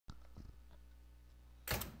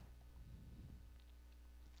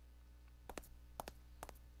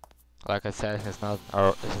Like I said, he's not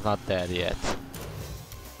dead yet.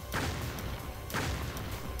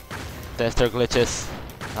 Tester glitches.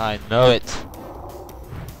 I know it.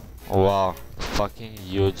 Wow, fucking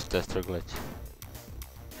huge tester glitch.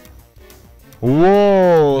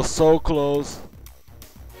 Whoa, so close.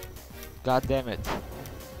 God damn it.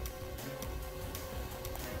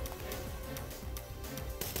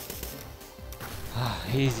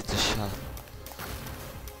 Easy to shot.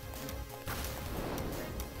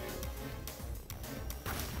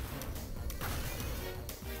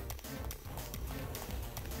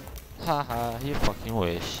 Haha, you fucking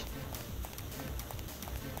wish.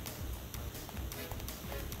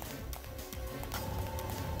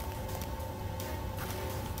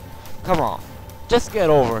 Come on, just get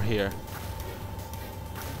over here.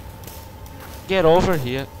 Get over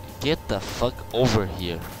here. Get the fuck over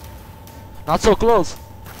here. Not so close.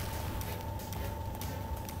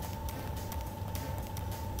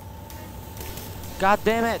 God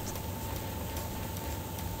damn it.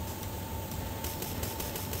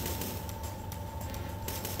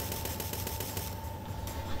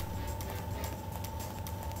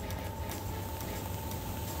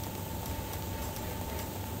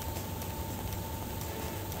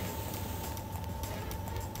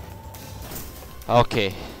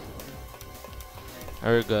 Okay.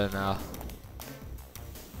 We're good now.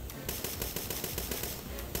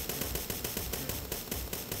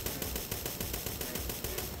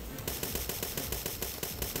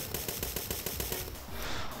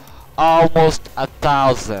 Almost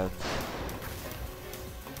 1,000.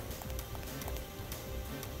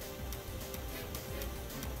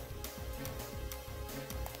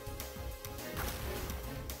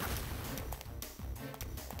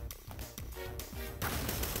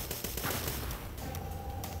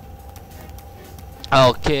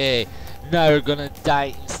 Okay, now you're gonna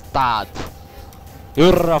die instead.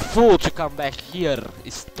 You're a fool to come back here,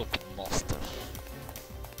 you stupid monster.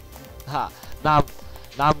 Ha, now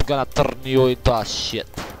I'm gonna turn you into a shit.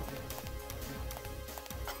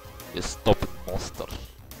 You stupid monster.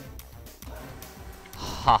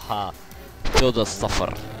 Haha, feel the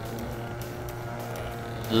suffer.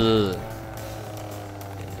 Ugh.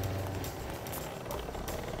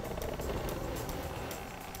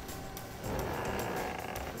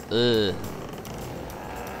 Ugh.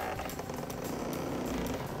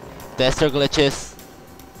 Tester glitches.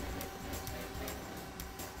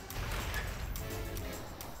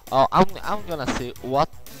 Oh, I'm gonna see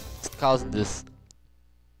what's causing this.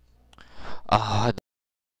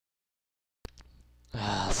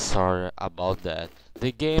 Sorry about that.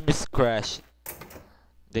 The game is crashed.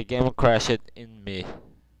 The game crashed in me,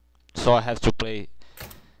 so I have to play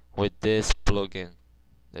with this plugin,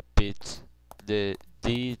 the pit, the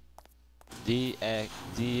DX3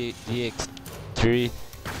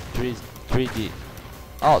 3D.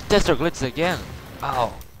 Oh, tester glitches again.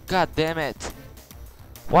 Oh, god damn it!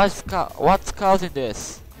 What's causing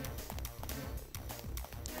this?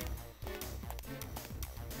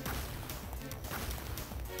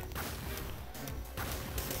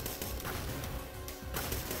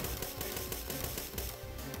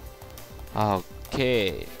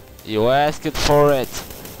 Okay, you asked for it.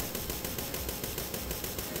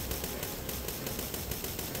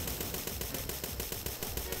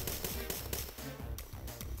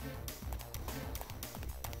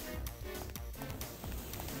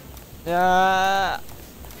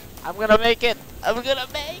 I'm gonna make it. I'm gonna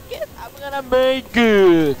make it. I'm gonna make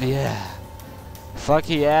it. Yeah. Fuck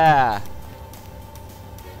yeah.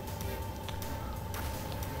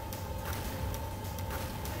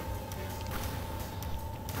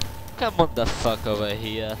 Come on the fuck over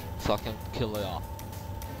here so I can kill you off.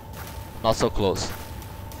 Not so close.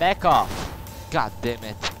 Back off. God damn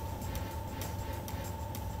it.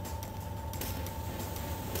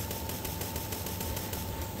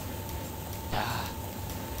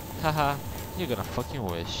 Haha, you're gonna fucking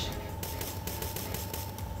wish.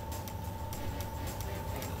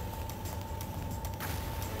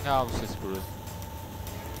 Oh, I'm so screwed.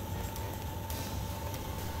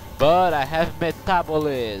 But I have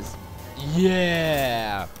metabolism.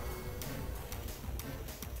 Yeah.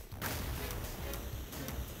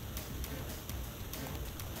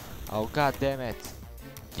 Oh god damn it.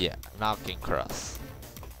 Yeah, now I can cross.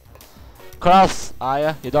 Cross,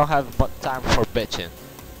 Aya. You don't have much time for bitching.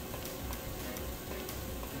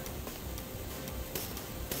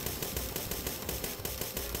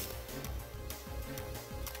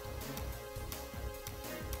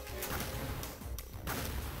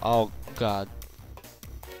 Oh god.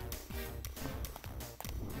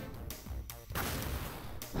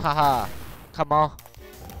 Haha. Come on.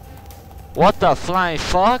 What the flying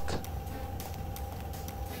fuck?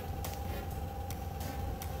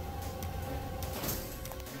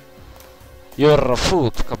 You're a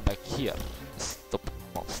fool to come back here, stupid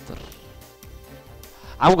monster.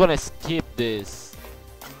 I'm gonna skip this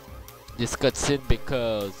cutscene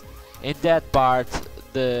because in that part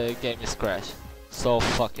the game is crashed. So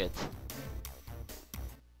fuck it.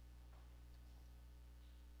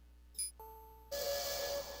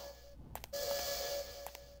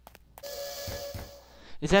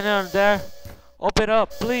 Is anyone there? Open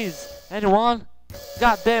up, please. Anyone?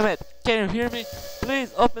 God damn it. Can you hear me?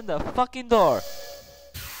 Please open the fucking door.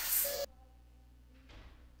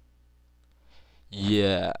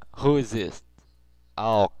 Yeah, who is this?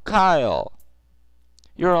 Oh, Kyle.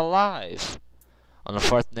 You're alive. On a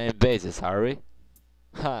first name basis, Harry.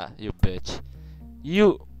 Ha, you bitch.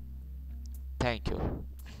 You. Thank you.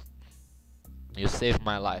 You saved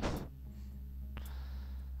my life.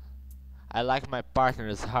 I like my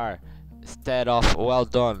partner's heart instead of well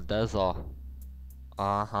done, that's all.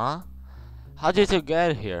 Uh-huh. How did you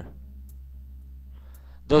get here?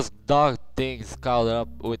 Those dog things caught up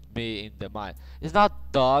with me in the mine. It's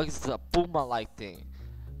not dogs, it's a puma-like thing.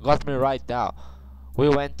 Got me right down. We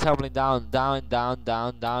went tumbling down, down, down,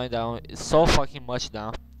 down, down, down. So fucking much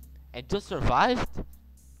down. And you survived?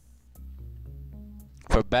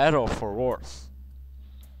 For better or for worse.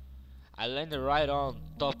 I landed right on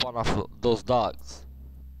top one of those dogs.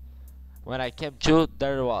 When I came to,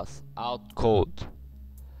 there it was, out cold.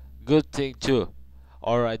 Good thing too,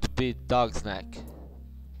 or I'd be dog snack.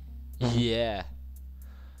 Yeah.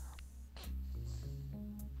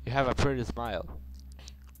 You have a pretty smile.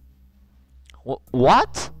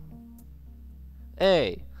 What?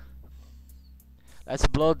 Hey. Let's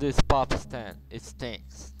blow this pop stand, it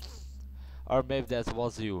stinks. Or maybe that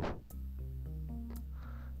was you.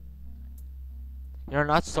 You're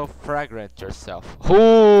not so fragrant yourself.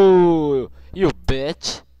 Ooh, you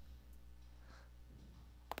bitch.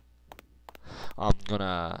 I'm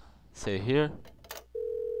gonna say here.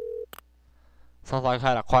 Sounds like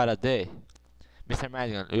I had quite a day. Mr.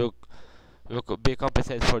 Madigan, you could be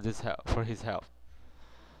compensated for this for his help.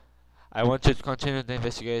 I want you to continue the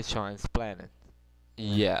investigation and plan it.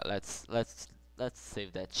 Yeah, let's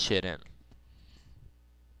save that shit in.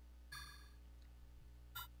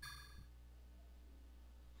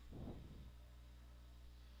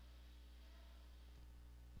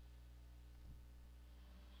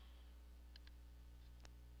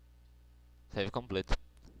 Save complete.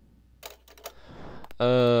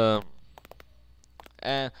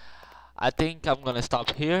 And I think I'm gonna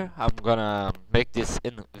stop here. I'm gonna make this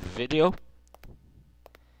in video.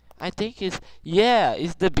 I think it's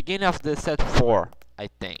the beginning of the set 4, I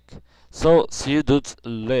think. So see you dudes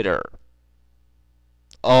later.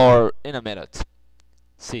 Or in a minute.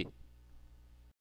 See.